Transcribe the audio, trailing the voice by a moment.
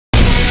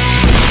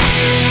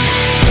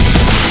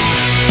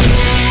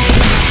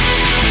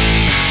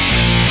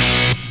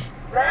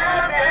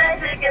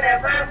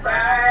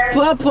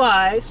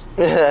Popeyes.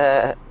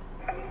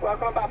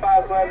 Welcome,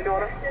 Popeyes. What are you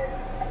doing?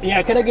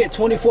 Yeah, can I get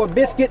 24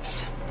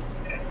 biscuits?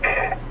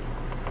 Can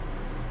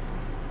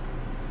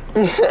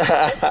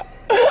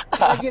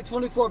I get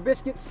 24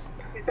 biscuits?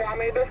 You said how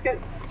many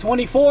biscuits?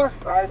 24?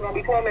 Alright, it's gonna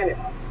be 12 minutes.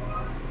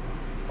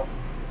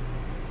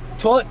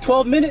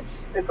 12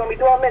 minutes? It's gonna be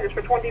 12 minutes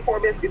for 24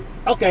 biscuits.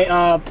 Okay,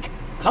 how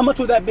much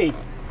would that be?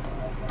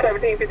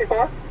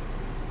 $17.54.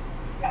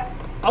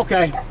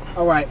 Okay,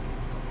 alright.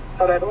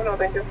 So that's no,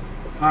 thank you.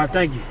 Alright,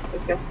 thank you.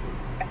 Okay.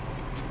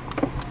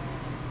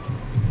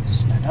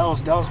 That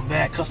was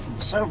bad customer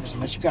service,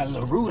 man. She got a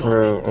little rude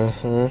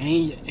on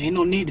me. Ain't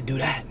no need to do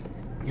that.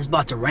 It's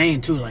about to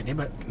rain too, like they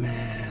but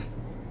man.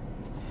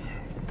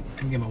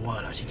 Let me get my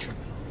wallet out, she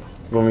tripping.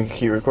 You want me to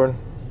keep recording?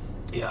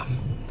 Yeah.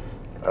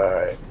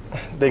 Alright.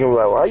 They gonna be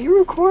like, why are you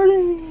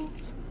recording me?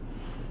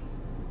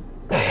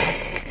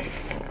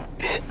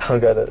 I don't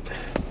got it.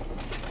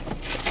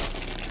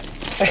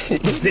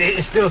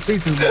 It's still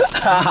see-through,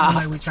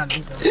 like we trying to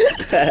do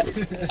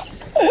something.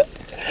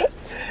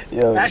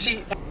 Yo.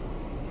 Actually,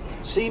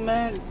 see,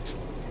 man,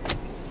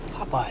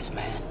 Popeyes,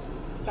 man,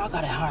 y'all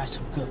gotta hire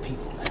some good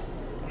people, man.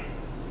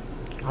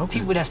 Okay.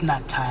 People that's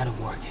not tired of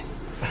working.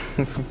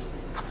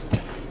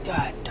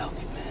 God dog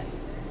it, man.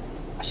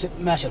 I should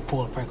have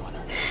pulled a prank on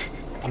her.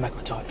 I'm not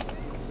retarded.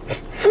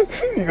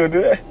 You gonna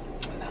do that?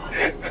 Nah.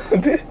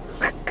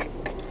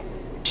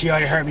 She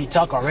already heard me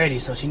talk already,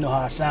 so she know how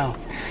I sound.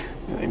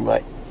 They be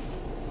like,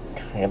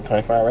 I got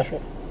a 24-hour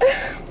restaurant.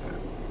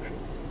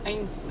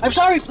 I'm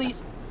sorry, please.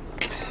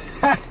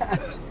 How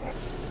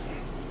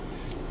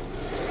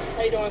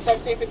you doing?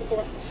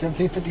 17.54.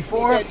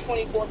 17.54. You said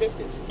 24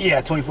 biscuits.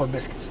 Yeah, 24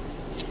 biscuits.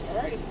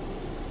 Alrighty.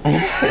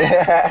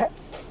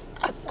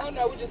 Oh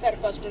no, we just had a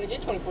customer to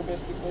get 24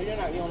 biscuits, so you're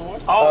not the only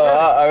one.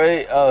 Oh,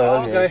 really? Already?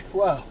 Oh, okay.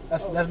 Wow,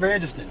 that's very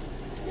interesting.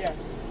 Yeah.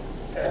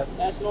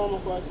 That's normal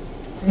for us.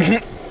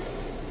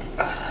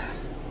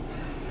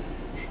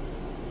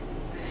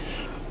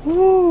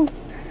 Woo.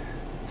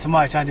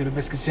 Somebody trying to do the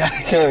biscuit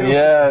challenge.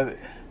 Yeah,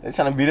 they're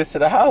trying to beat us to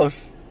the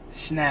house.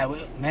 Snap,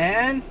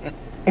 man.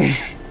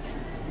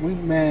 we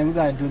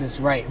gotta do this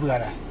right. We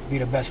gotta be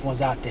the best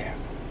ones out there.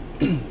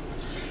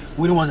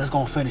 We the ones that's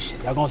gonna finish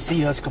it. Y'all gonna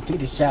see us complete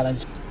this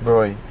challenge.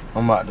 Bro,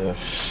 I'm out there.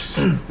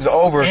 It's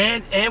over.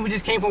 And we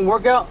just came from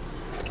workout.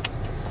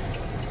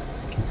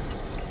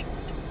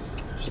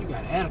 She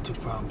got an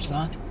attitude problem,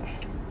 son.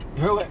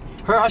 You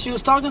heard how she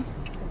was talking?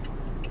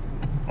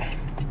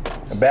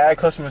 Bad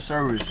customer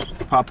service.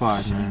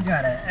 Popeyes, man. You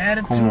got an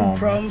attitude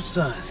problem,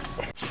 son.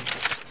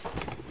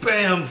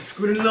 Bam,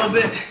 scoot it a little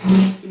bit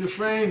in the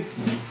frame.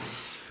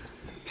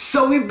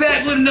 So we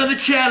back with another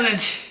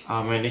challenge.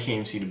 Oh man, they can't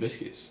even see the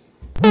biscuits.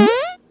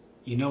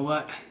 You know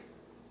what?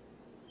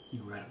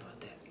 You're right about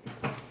that.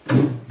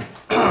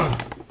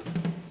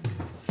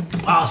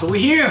 Oh, so we're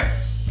here.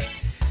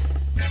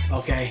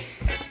 Okay,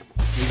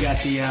 we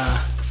got the,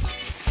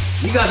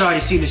 you guys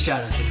already seen the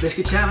challenge, the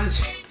biscuit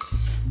challenge.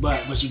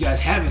 But what you guys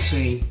haven't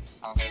seen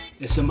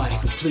is somebody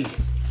complete it,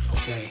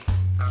 okay?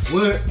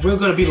 We're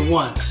gonna be the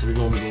ones. We're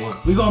gonna be the ones.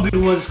 We're gonna be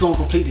the ones that's gonna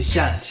complete this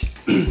challenge.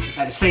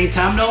 At the same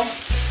time though,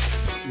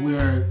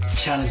 we're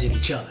challenging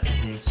each other.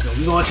 So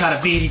we're gonna try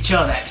to beat each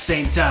other at the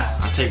same time.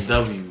 I take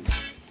W's.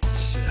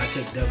 Shit, I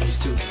take W's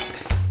too.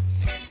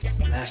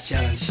 Last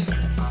challenge,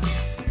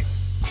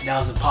 that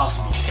was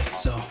impossible.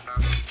 So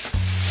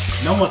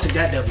no one took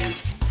that W.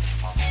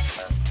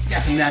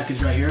 Got some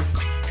napkins right here.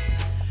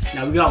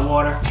 Now we got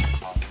water.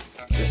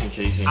 Just in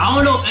case. I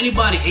don't know if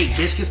anybody ate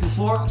biscuits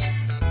before,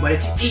 but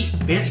if you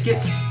eat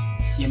biscuits,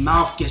 your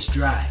mouth gets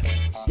dry.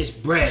 It's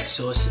bread,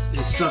 so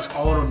it sucks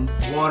all the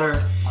water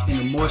and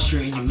the moisture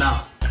in your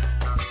mouth,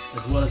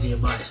 as well as in your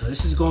body. So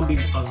this is going to be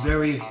a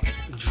very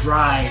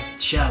dry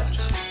challenge.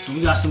 So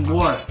we got some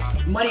water.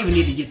 We might even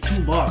need to get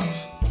 2 bottles.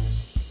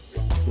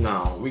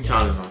 No, we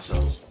challenge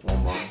ourselves.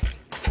 1 bottle.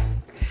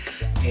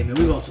 Hey man,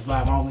 we gonna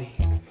survive, aren't we?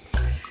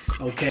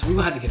 Okay, so we're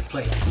gonna have to get a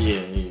plate.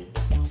 Yeah.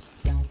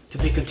 To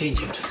be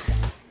continued.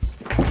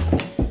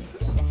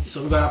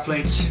 So we got our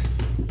plates.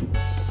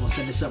 We'll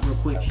set this up real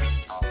quick.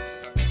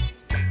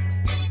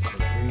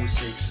 3,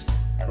 6,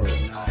 9,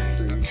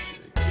 3,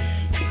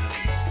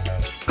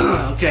 10.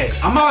 Okay,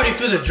 I'm already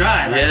feeling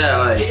dry. Like, yeah,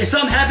 like. Is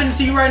something happening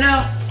to you right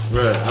now?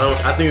 Bro,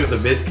 I think it's the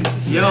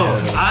biscuits. Yo,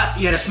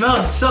 the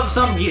smell,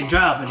 something getting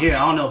dry up in here.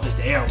 I don't know if it's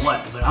the air or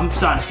what, but I'm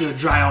starting to feel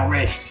dry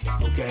already.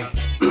 Okay,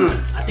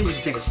 I think we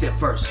should take a sip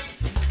first,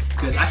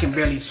 because I can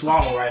barely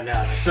swallow right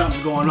now.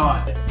 Something's going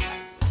on.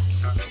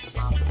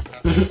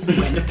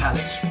 Wait, the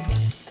pallets.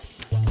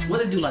 What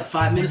did they do, like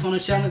 5 minutes on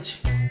this challenge?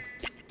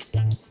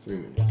 3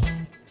 minutes.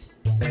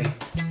 Okay,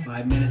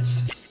 5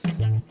 minutes.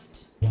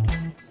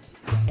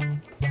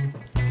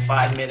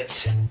 5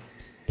 minutes.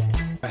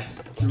 Right,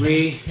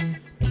 3,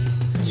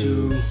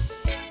 2,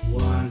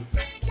 1,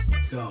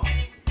 go.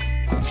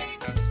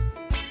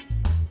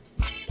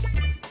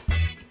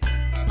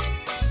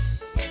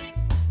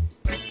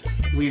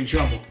 We in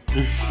trouble.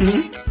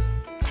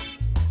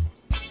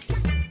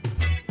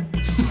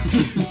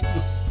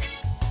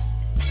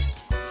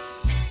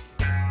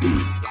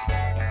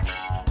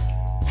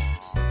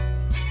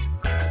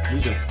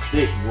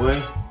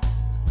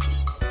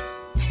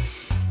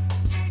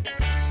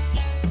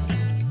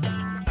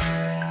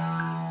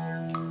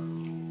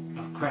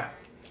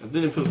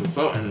 then they put some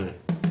salt in it.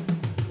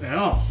 I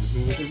know.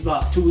 It's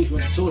about 2 weeks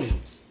worth of sodium.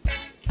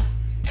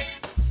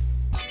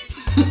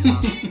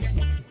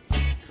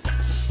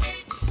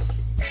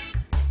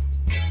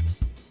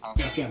 I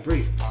can't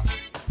breathe.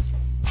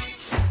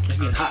 It's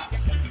getting hot.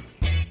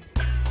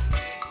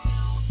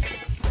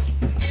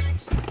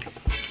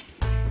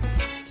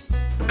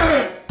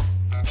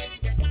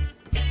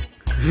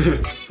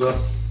 So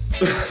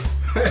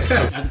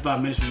After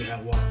 5 minutes, we can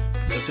have water.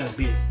 Let's try to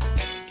beat it.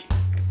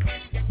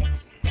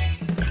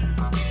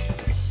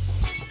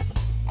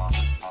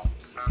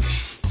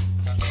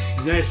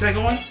 Is that a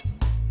second one?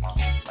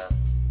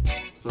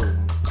 so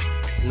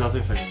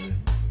nothing second.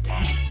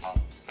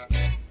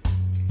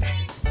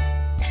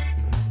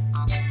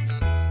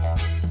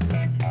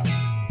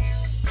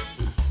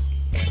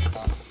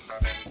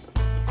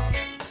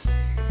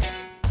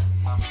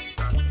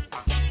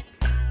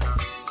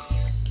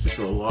 Just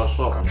put a lot of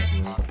salt on it,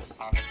 you know?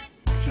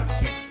 Shut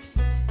up.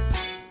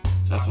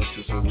 That's what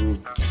you're so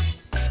rude.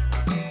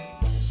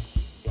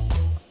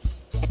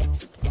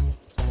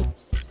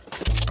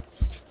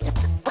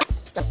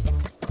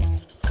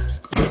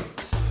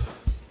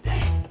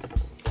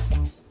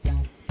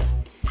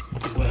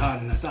 It's way harder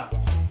than I thought.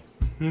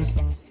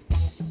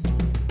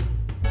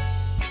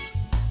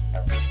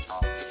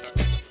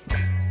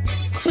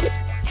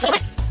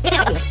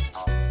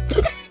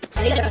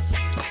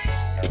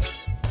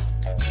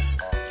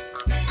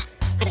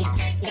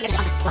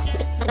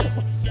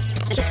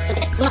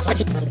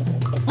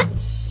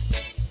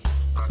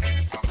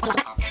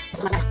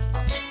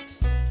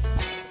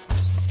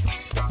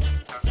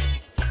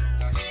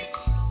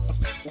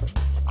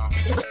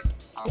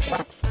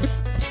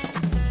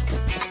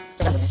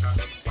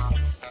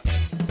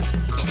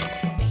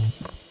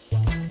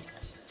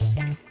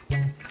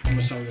 How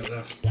much time we got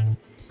left?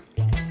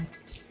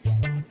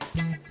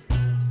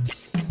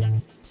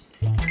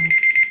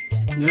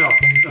 No.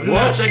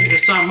 What? Check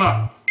this time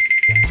up.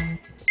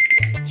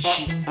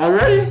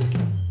 Already?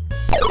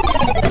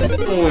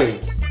 No way.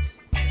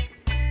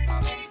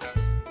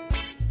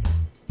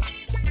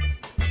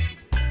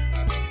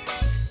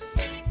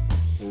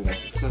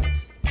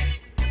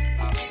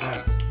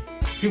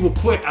 People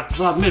quit after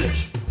 5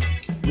 minutes.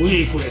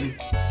 We ain't quitting.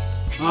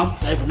 Huh?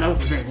 They would never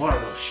drink water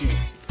though. Shit.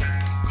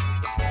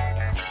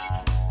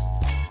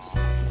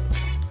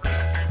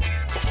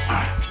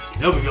 Alright,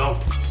 there we go.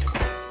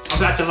 I'm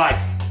back to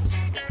life.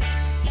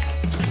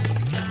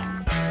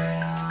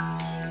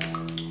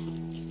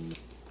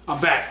 I'm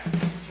back.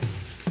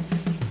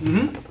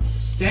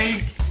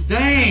 Dang.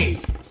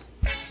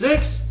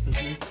 6?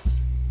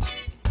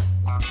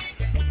 Oh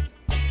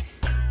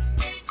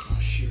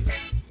shit.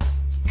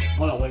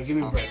 Hold on, wait, give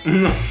me a break.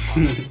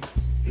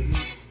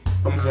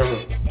 I'm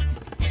sorry.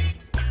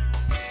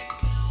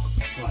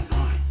 What,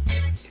 9?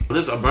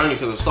 This is burning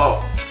because of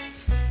salt.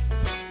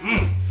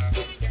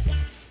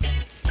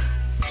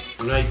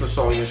 Now you put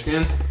salt in your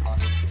skin.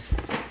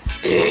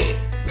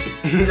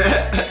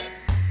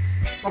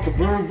 I could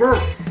barely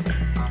burp.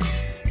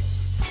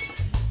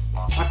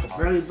 I could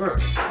barely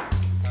burp.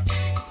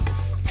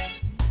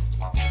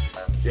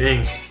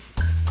 Dang.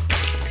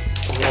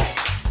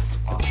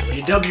 Where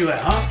your W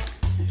at, huh?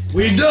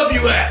 Where your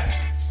W at?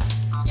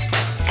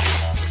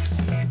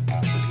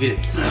 Let's get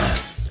it.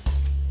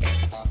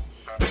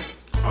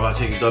 I gotta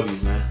take the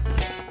W's, man.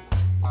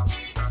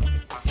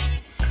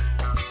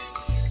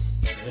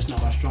 That's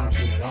not my strong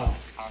suit at all.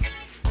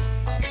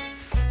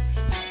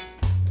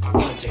 I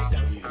want to take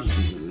W's.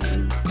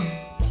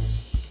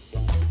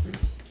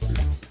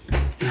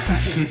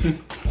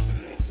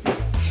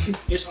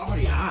 It's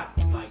already hot,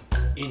 like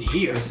in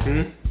here.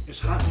 It's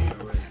hot in here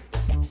already.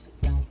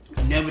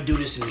 Never do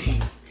this in the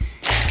heat.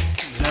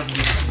 Never do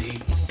this in the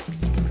heat.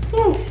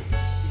 Woo.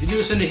 If you do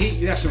this in the heat,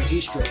 you got some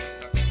heat stroke.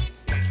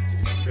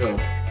 Yo,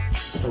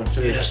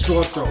 Get a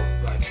sore throat,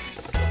 like.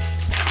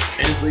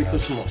 and if we put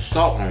some more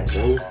salt on it,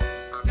 bro.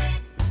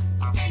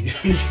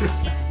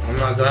 I'm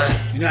not done.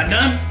 You're not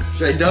done?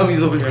 Straight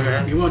W's over here,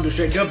 man. You want to do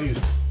straight W's?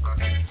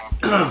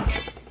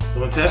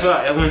 Don't tap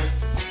out, Evelyn.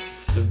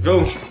 Let's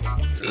go.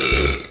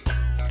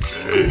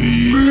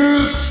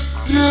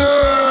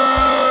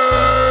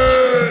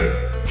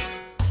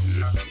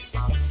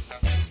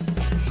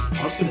 Oh,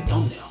 let's get a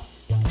thumbnail.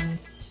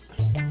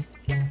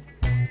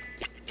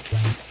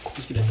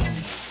 Let's get a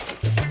thumbnail.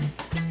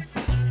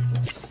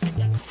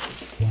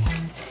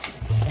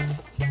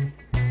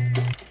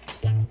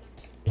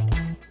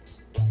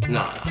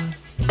 Nah.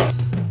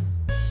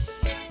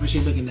 Where's she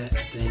looking at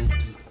then?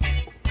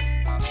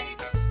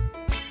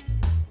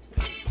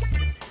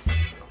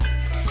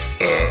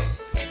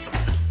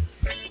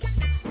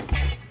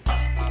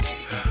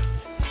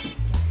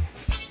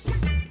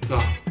 Go.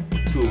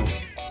 2.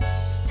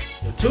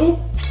 2?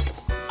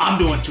 I'm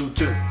doing 2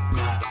 too.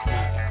 Nah,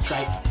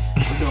 psych.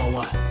 I'm doing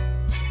 1.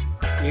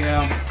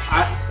 Yeah,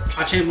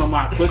 I changed my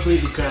mind quickly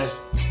because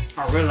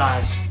I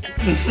realized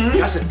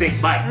that's a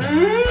thick bite.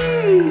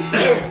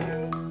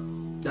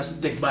 That's a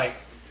thick bite.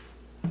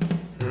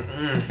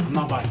 I'm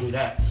not about to do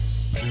that.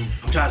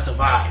 I'm trying to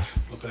survive,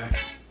 okay?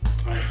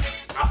 Right?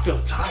 I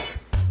feel tired.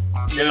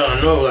 Yeah,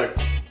 I know, like,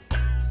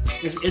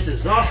 It's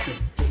exhausting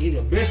to eat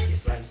a biscuit.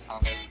 Like,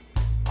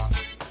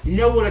 you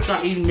never would have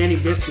thought eating many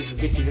biscuits would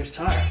get you this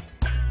tired.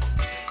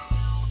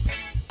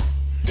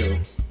 Yo,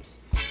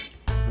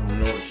 I don't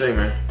know what to say,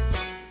 man.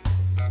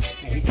 Man,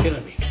 you're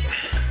killing me.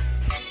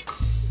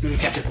 Let me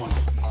catch up on it.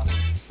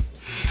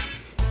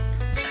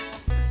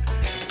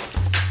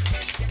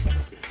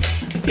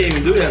 Can't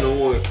even do that no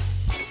more.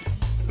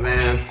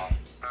 Man,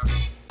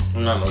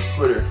 I'm not no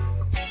quitter.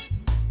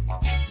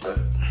 But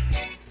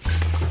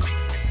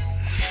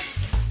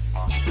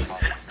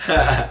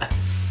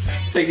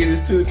taking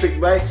these 2 thick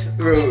bites,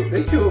 bro,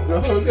 they killed the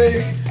whole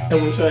thing. I'm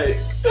gonna try it.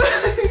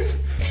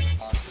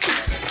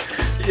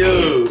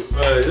 Yo,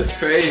 bro, it's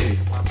crazy.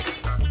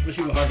 It's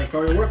even harder to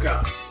cardio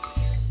workout.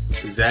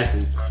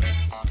 Exactly.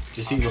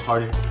 Just even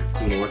harder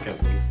doing a workout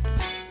for me.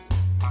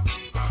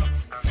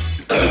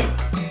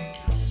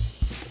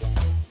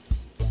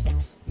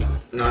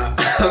 Nah.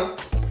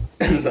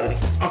 I'm done.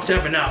 I'm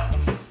tapping out.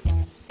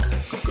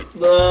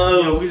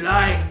 No. Yo, we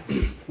lied.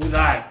 We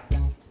lied.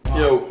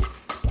 Yo.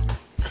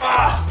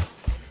 Ah.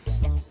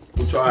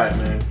 We tried,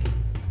 man.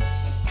 I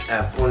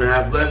have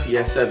 4.5 left. He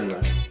has 7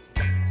 left.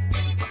 Yeah,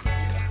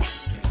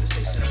 let's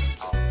say 7.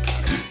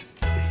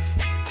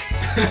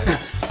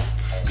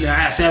 Yeah, I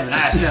had 7. I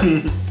had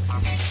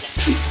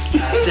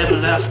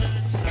 7 left.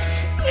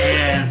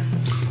 And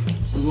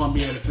we won't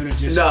be able to finish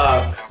this.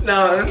 No.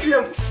 Let's see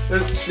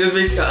let's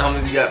make how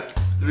much you got.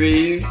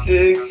 3,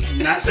 6,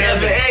 Not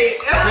 7, 7.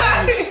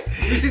 8.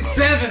 3, 6,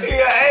 7. He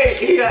got 8.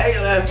 He got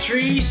 8 left.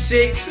 3,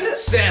 6,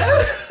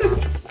 7.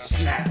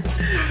 Snap.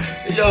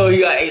 Yo, he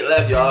got 8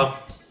 left, y'all.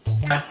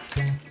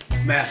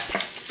 Man,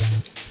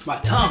 my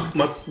tongue.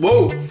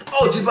 Whoa.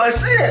 Oh, just about to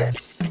say that.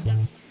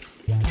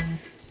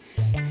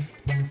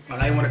 Oh,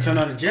 now you want to turn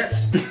on the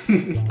jets?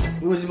 We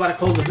were just about to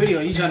close the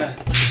video. You trying to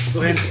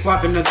go ahead and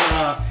spark another.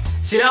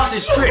 See, that was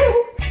his trick.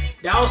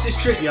 That was his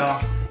trick,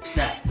 y'all.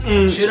 Snap.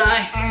 Should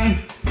I?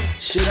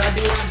 Should I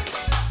do it?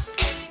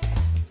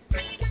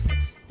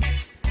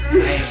 I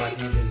ain't about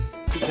to even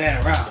keep playing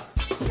around.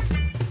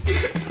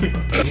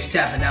 He's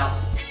tapping out.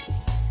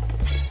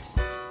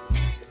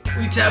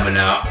 We tapping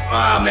out.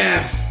 Oh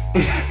man.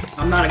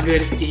 I'm not a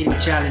good eating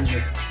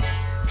challenger.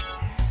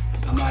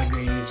 I'm not a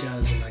good eating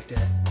challenger like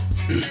that.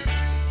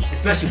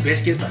 Especially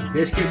biscuits. Like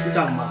biscuits, we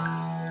talking about.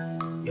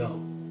 Yo,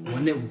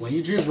 when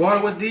you drink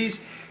water with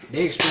these,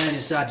 they expand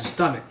inside your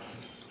stomach.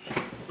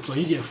 So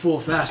you get full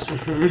faster.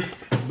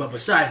 But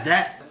besides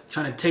that,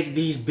 trying to take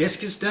these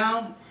biscuits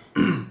down,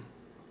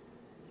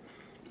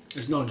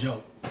 it's no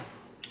joke.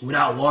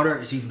 Without water,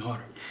 it's even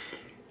harder.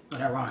 Oh,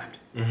 that rhymed.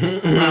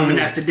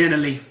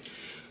 Accidentally.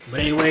 But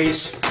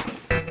anyways,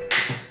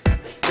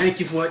 thank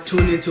you for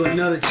tuning into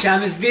another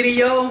challenge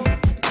video.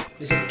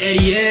 This is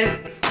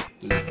EddyEd.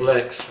 This is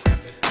Flex.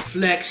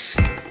 Flex.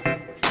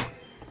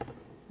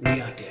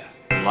 We out there.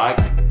 Like,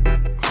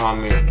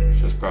 comment,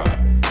 subscribe.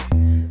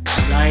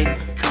 Like,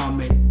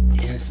 comment,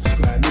 and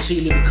subscribe. Make sure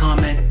you leave a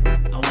comment.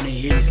 I want to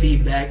hear your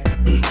feedback.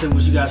 Tell me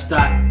what you guys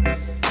thought.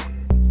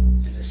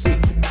 And let's see.